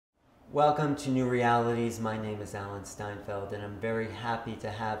Welcome to New Realities. My name is Alan Steinfeld, and I'm very happy to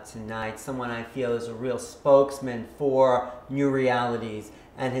have tonight someone I feel is a real spokesman for New Realities.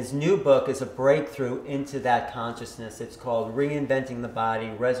 And his new book is a breakthrough into that consciousness. It's called Reinventing the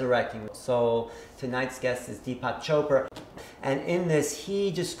Body, Resurrecting the Soul. Tonight's guest is Deepak Chopra. And in this,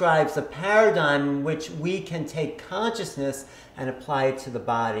 he describes a paradigm in which we can take consciousness and apply it to the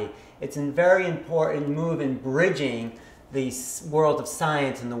body. It's a very important move in bridging the world of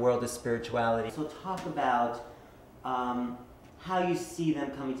science and the world of spirituality. So talk about how you see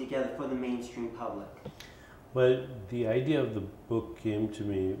them coming together for the mainstream public. Well, the idea of the book came to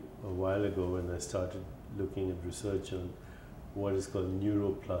me a while ago when I started looking at research on what is called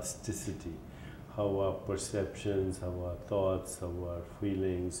neuroplasticity, how our perceptions, how our thoughts, how our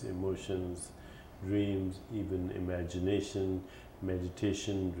feelings, emotions, dreams, even imagination,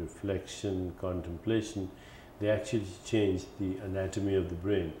 meditation, reflection, contemplation, they actually change the anatomy of the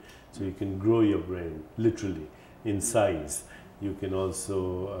brain. So you can grow your brain, literally, in size. You can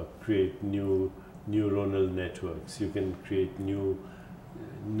also create new neuronal networks. You can create new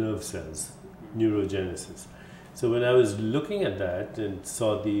nerve cells, neurogenesis. So when I was looking at that and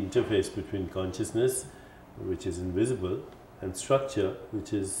saw the interface between consciousness, which is invisible, and structure,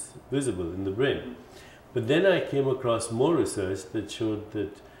 which is visible in the brain. But then I came across more research that showed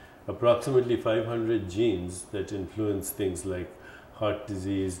that approximately 500 genes that influence things like heart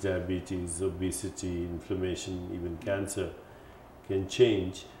disease, diabetes, obesity, inflammation, even cancer can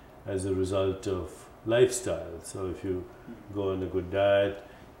change as a result of lifestyle. So if you go on a good diet,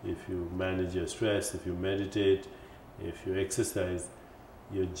 if you manage your stress, if you meditate, if you exercise,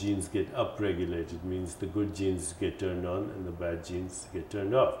 your genes get upregulated. Means the good genes get turned on and the bad genes get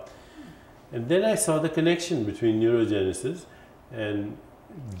turned off. And then I saw the connection between neurogenesis and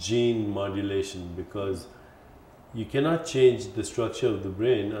gene modulation, because you cannot change the structure of the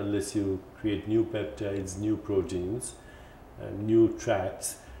brain unless you create new peptides, new proteins, new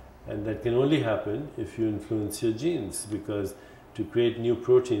tracts, and that can only happen if you influence your genes, because to create new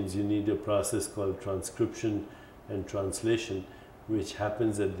proteins you need a process called transcription and translation, which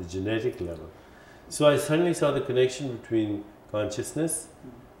happens at the genetic level. So I suddenly saw the connection between consciousness,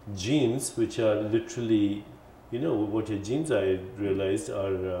 genes, which are literally, you know, what your genes, I realized,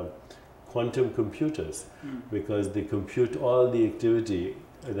 are quantum computers, because they compute all the activity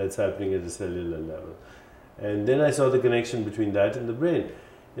that's happening at a cellular level. And then I saw the connection between that and the brain.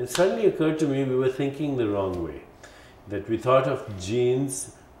 It suddenly occurred to me we were thinking the wrong way, that we thought of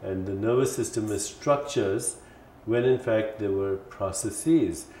genes and the nervous system as structures, when in fact they were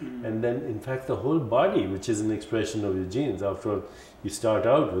processes. And then in fact the whole body, which is an expression of your genes. After all, you start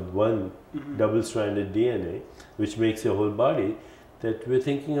out with one double-stranded DNA, which makes your whole body, that we're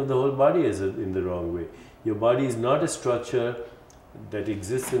thinking of the whole body as in the wrong way. Your body is not a structure that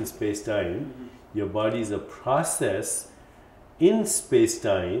exists in space-time. Your body is a process in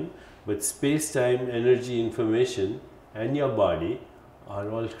space-time, but space-time, energy, information, and your body are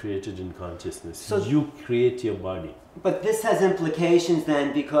all created in consciousness. So you create your body. But this has implications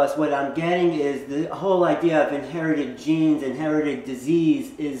then, because what I'm getting is the whole idea of inherited genes, inherited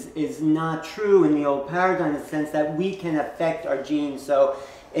disease is not true in the old paradigm, in the sense that we can affect our genes. So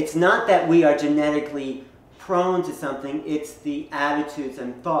it's not that we are genetically prone to something, it's the attitudes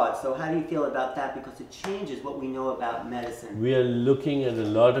and thoughts. So how do you feel about that? Because it changes what we know about medicine. We are looking at a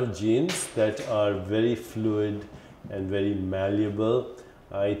lot of genes that are very fluid and very malleable.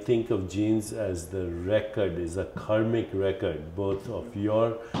 I think of genes as the record, is a karmic record, both of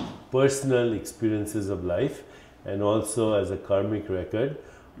your personal experiences of life and also as a karmic record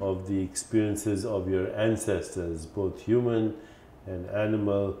of the experiences of your ancestors, both human and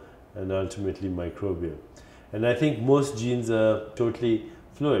animal and ultimately microbial. And I think most genes are totally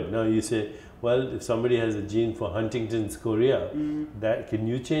fluid. Now you say, well, if somebody has a gene for Huntington's chorea, can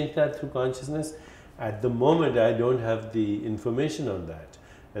you change that through consciousness? At the moment, I don't have the information on that.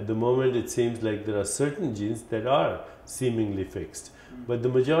 At the moment, it seems like there are certain genes that are seemingly fixed. But the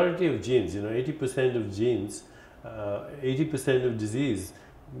majority of genes, 80% of genes, 80% of disease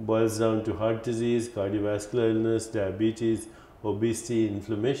boils down to heart disease, cardiovascular illness, diabetes, obesity,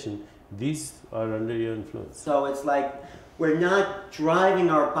 inflammation. These are under your influence. So it's like we're not driving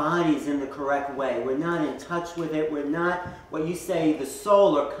our bodies in the correct way. We're not in touch with it. We're not, what you say, the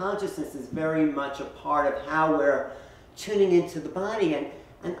soul or consciousness is very much a part of how we're tuning into the body.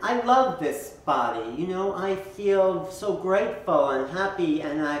 And I love this body. I feel so grateful and happy,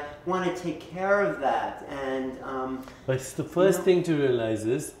 and I want to take care of that. And but the first thing to realize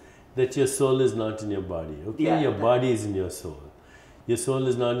is that your soul is not in your body. Okay, your body is in your soul. Your soul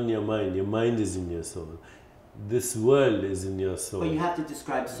is not in your mind is in your soul. This world is in your soul. But you have to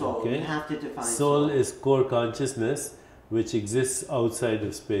describe soul. Okay. You have to define soul. Soul is core consciousness which exists outside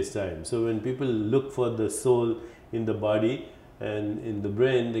of space-time. So when people look for the soul in the body and in the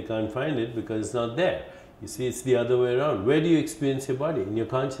brain, they can't find it because it's not there. You see, it's the other way around. Where do you experience your body? In your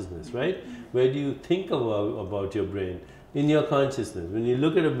consciousness, right? Where do you think about your brain? In your consciousness. When you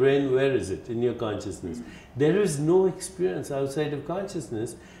look at a brain, where is it? In your consciousness. There is no experience outside of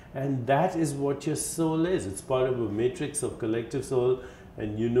consciousness, and that is what your soul is. It's part of a matrix of collective soul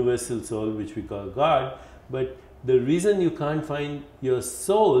and universal soul, which we call God. But the reason you can't find your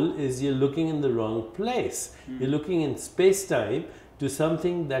soul is you're looking in the wrong place. You're looking in space-time to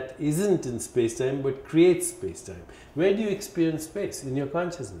something that isn't in space-time but creates space-time. Where do you experience space? In your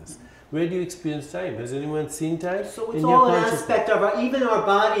consciousness. Where do you experience time? Has anyone seen time? So it's all an aspect of even our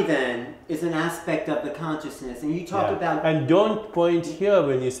body then is an aspect of the consciousness. And you talk about... And don't point here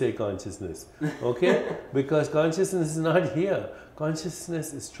when you say consciousness, okay? Because consciousness is not here.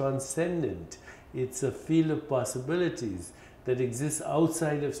 Consciousness is transcendent. It's a field of possibilities that exists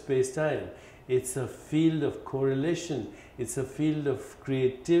outside of space-time. It's a field of correlation. It's a field of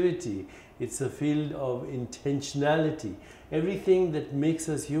creativity. It's a field of intentionality. Everything that makes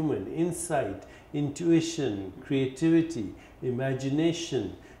us human, insight, intuition, creativity,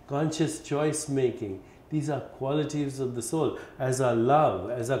 imagination, conscious choice making, these are qualities of the soul, as our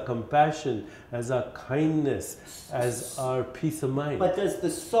love, as our compassion, as our kindness, as our peace of mind. But does the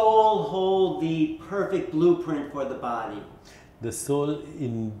soul hold the perfect blueprint for the body? The soul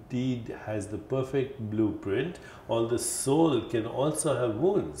indeed has the perfect blueprint, or the soul can also have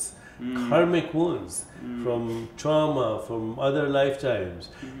wounds. Karmic wounds from trauma, from other lifetimes.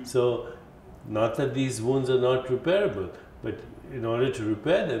 So, not that these wounds are not repairable, but in order to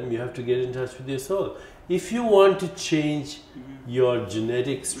repair them, you have to get in touch with your soul. If you want to change your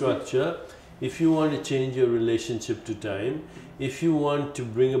genetic structure, if you want to change your relationship to time, if you want to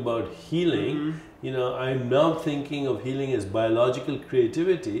bring about healing, you know, I'm now thinking of healing as biological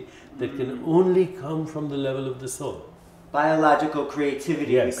creativity that can only come from the level of the soul. Biological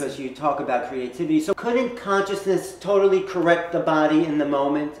creativity, yes. Because you talk about creativity. So couldn't consciousness totally correct the body in the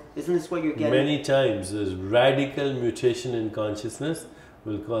moment? Isn't this what you're getting? Many times, a radical mutation in consciousness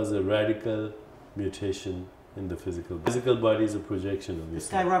will cause a radical mutation in the physical body. Physical body is a projection of this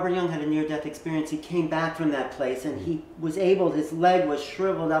yourself. guy, Robert Young, had a near-death experience. He came back from that place and he was able, his leg was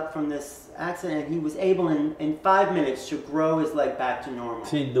shriveled up from this accident, and he was able in 5 minutes to grow his leg back to normal.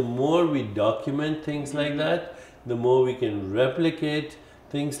 See, the more we document things like that, the more we can replicate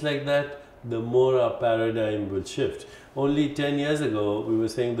things like that, the more our paradigm will shift. Only 10 years ago, we were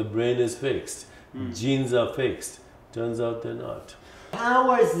saying the brain is fixed, genes are fixed. Turns out they're not.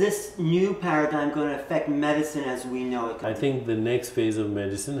 How is this new paradigm going to affect medicine as we know it? I think the next phase of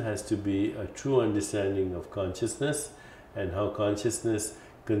medicine has to be a true understanding of consciousness and how consciousness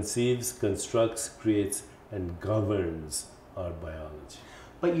conceives, constructs, creates, and governs our biology.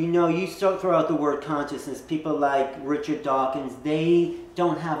 But you know, you throw out the word consciousness. People like Richard Dawkins, they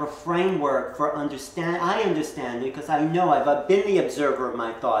don't have a framework for understand. I understand it because I know I've been the observer of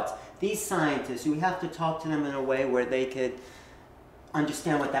my thoughts. These scientists, you have to talk to them in a way where they could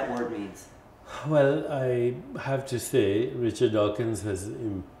understand what that word means. Well, I have to say, Richard Dawkins has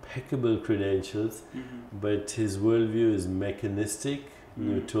impeccable credentials, but his worldview is mechanistic,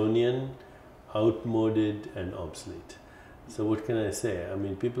 Newtonian, outmoded, and obsolete. So what can I say? I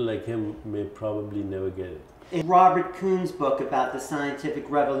mean, people like him may probably never get it. In Robert Kuhn's book about the scientific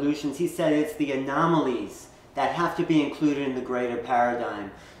revolutions, he said it's the anomalies that have to be included in the greater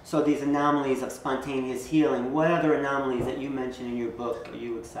paradigm. So these anomalies of spontaneous healing, what other anomalies that you mentioned in your book are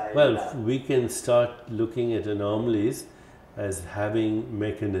you excited about? Well, we can start looking at anomalies as having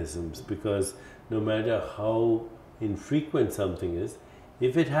mechanisms, because no matter how infrequent something is,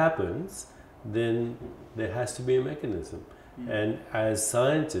 if it happens, then there has to be a mechanism. And as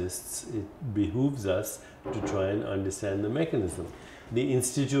scientists, it behooves us to try and understand the mechanism. The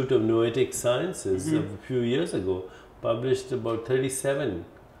Institute of Noetic Sciences a few years ago published about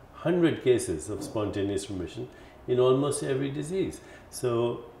 3,700 cases of spontaneous remission in almost every disease.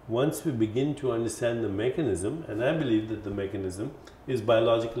 So once we begin to understand the mechanism, and I believe that the mechanism is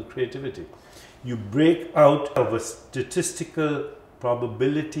biological creativity, you break out of a statistical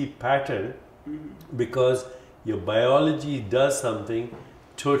probability pattern because your biology does something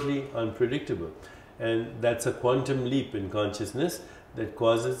totally unpredictable. And that's a quantum leap in consciousness that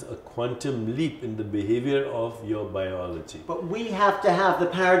causes a quantum leap in the behavior of your biology. But we have to have the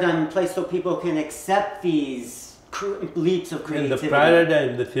paradigm in place so people can accept these leaps of creativity. And the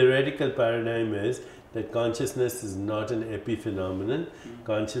paradigm, the theoretical paradigm is that consciousness is not an epiphenomenon.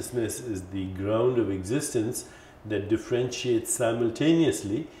 Consciousness is the ground of existence that differentiates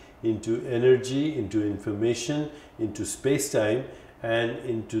simultaneously into energy, into information, into space-time, and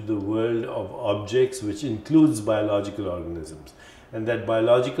into the world of objects, which includes biological organisms. And that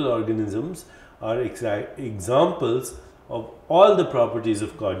biological organisms are examples of all the properties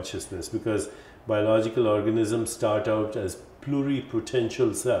of consciousness, because biological organisms start out as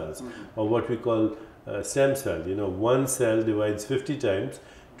pluripotential cells, or what we call stem cell. You know, one cell divides 50 times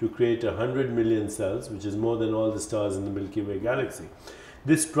to create 100 million cells, which is more than all the stars in the Milky Way galaxy.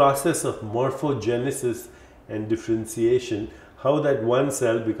 This process of morphogenesis and differentiation, how that one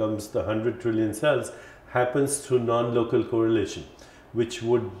cell becomes the 100 trillion cells, happens through non-local correlation, which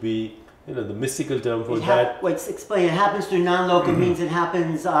would be, you know, the mystical term for that. Wait, explain. It happens through non-local means it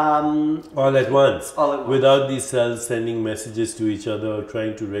happens all at once. All at once. Without these cells sending messages to each other or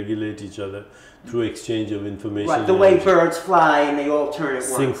trying to regulate each other through exchange of information. Right, the way birds fly and they all turn at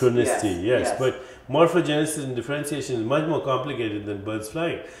once. Synchronicity, yes. But morphogenesis and differentiation is much more complicated than birds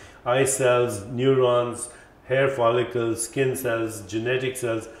flying. Eye cells, neurons, hair follicles, skin cells, genetic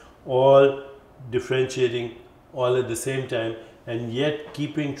cells, all differentiating all at the same time, and yet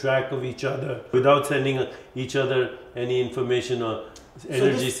keeping track of each other without sending each other any information or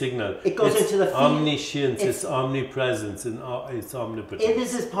energy signal. It goes into the omniscience, it's omnipresence, and it's omnipotence.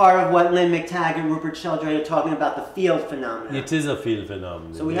 This is part of what Lynn McTagg and Rupert Sheldrake are talking about, the field phenomenon. It is a field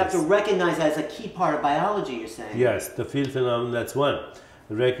phenomenon. So we have to recognize that as a key part of biology, you're saying. Yes, the field phenomenon, that's one.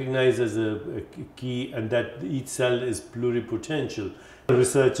 Recognized as a key, and that each cell is pluripotential.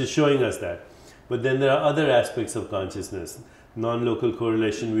 Research is showing us that. But then there are other aspects of consciousness. Non-local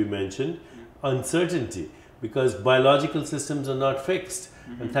correlation we mentioned, uncertainty, because biological systems are not fixed.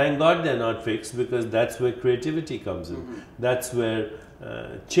 And thank God they're not fixed, because that's where creativity comes in. That's where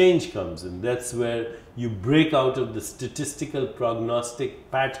change comes in. That's where you break out of the statistical prognostic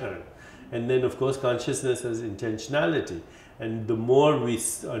pattern. And then, of course, consciousness has intentionality. And the more we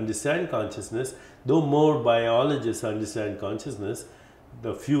understand consciousness, though more biologists understand consciousness,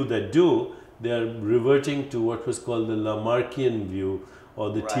 the few that do, they are reverting to what was called the Lamarckian view,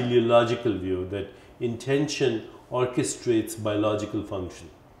 or the teleological view, that intention orchestrates biological function.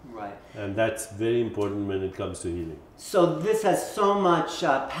 Right. And that's very important when it comes to healing. So this has so much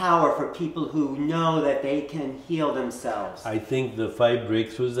power for people who know that they can heal themselves. I think the 5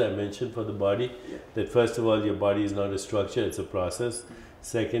 breakthroughs I mentioned for the body, that first of all, your body is not a structure, it's a process.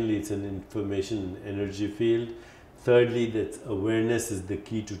 Secondly, it's an information and energy field. Thirdly, that awareness is the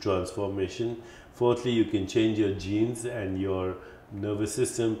key to transformation. Fourthly, you can change your genes and your nervous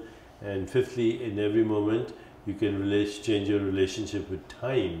system. And fifthly, in every moment, you can change your relationship with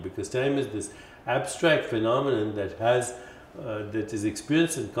time, because time is this abstract phenomenon that that is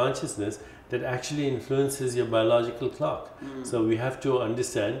experienced in consciousness that actually influences your biological clock. So we have to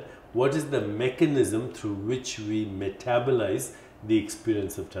understand what is the mechanism through which we metabolize the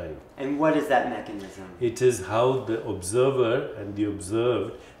experience of time. And what is that mechanism? It is how the observer and the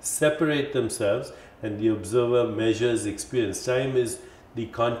observed separate themselves, and the observer measures experience. Time is the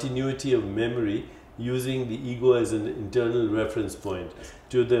continuity of memory, using the ego as an internal reference point.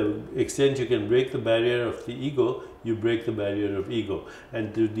 To the extent you can break the barrier of the ego, you break the barrier of ego.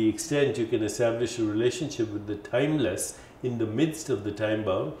 And to the extent you can establish a relationship with the timeless in the midst of the time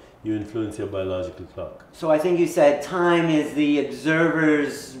bound, you influence your biological clock. So I think you said time is the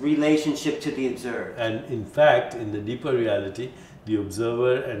observer's relationship to the observed. And in fact, in the deeper reality, the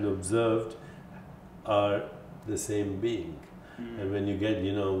observer and observed are the same being. And when you get,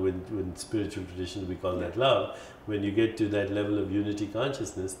 you know, with spiritual traditions we call that love, when you get to that level of unity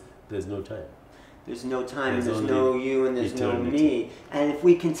consciousness, there's no time. There's no time, and there's no you, and there's no me. And if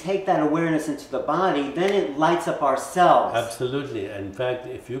we can take that awareness into the body, then it lights up ourselves. Absolutely. In fact,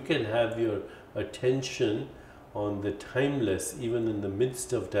 if you can have your attention on the timeless, even in the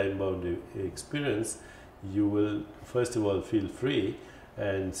midst of time-bound experience, you will, first of all, feel free,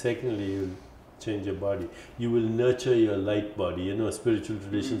 and secondly, you'll change your body. You will nurture your light body. You know, spiritual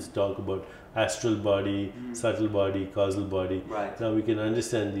traditions talk about astral body, subtle body, causal body. Right. Now we can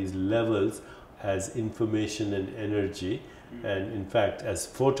understand these levels as information and energy, and in fact as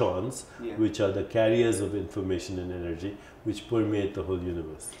photons, which are the carriers of information and energy, which permeate the whole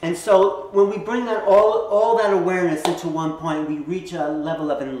universe. And so when we bring that all that awareness into one point, we reach a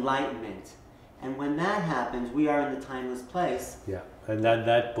level of enlightenment. And when that happens, we are in the timeless place. Yeah. And at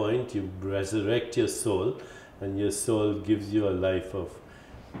that point, you resurrect your soul, and your soul gives you a life of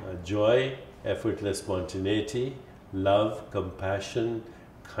joy, effortless spontaneity, love, compassion,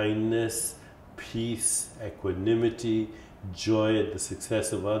 kindness, peace, equanimity, joy at the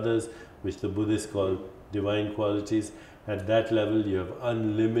success of others, which the Buddhists call divine qualities. At that level, you have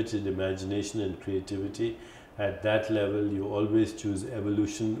unlimited imagination and creativity. At that level, you always choose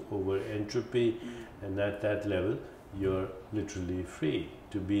evolution over entropy. And at that level, you're literally free.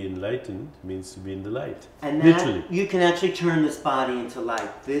 To be enlightened means to be in the light. And literally. You can actually turn this body into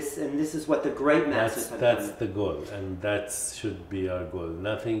light. This is what the great masters have done. That's the goal, and that should be our goal.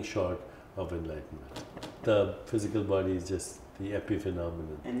 Nothing short of enlightenment. The physical body is just the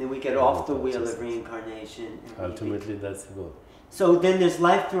epiphenomenon. And then we get off the wheel of reincarnation. Ultimately, that's the goal. So then there's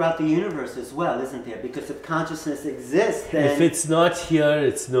life throughout the universe as well, isn't there? Because if consciousness exists, then... If it's not here,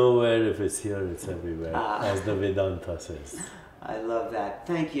 it's nowhere. If it's here, it's everywhere, as the Vedanta says. I love that.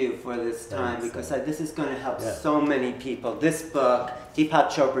 Thank you for this time. Thanks, because this is going to help so many people. This book,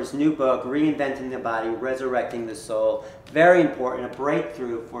 Deepak Chopra's new book, Reinventing the Body, Resurrecting the Soul, very important, a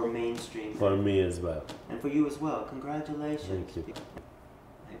breakthrough for mainstream. For me as well. And for you as well. Congratulations. Thank you.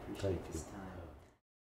 I appreciate this time.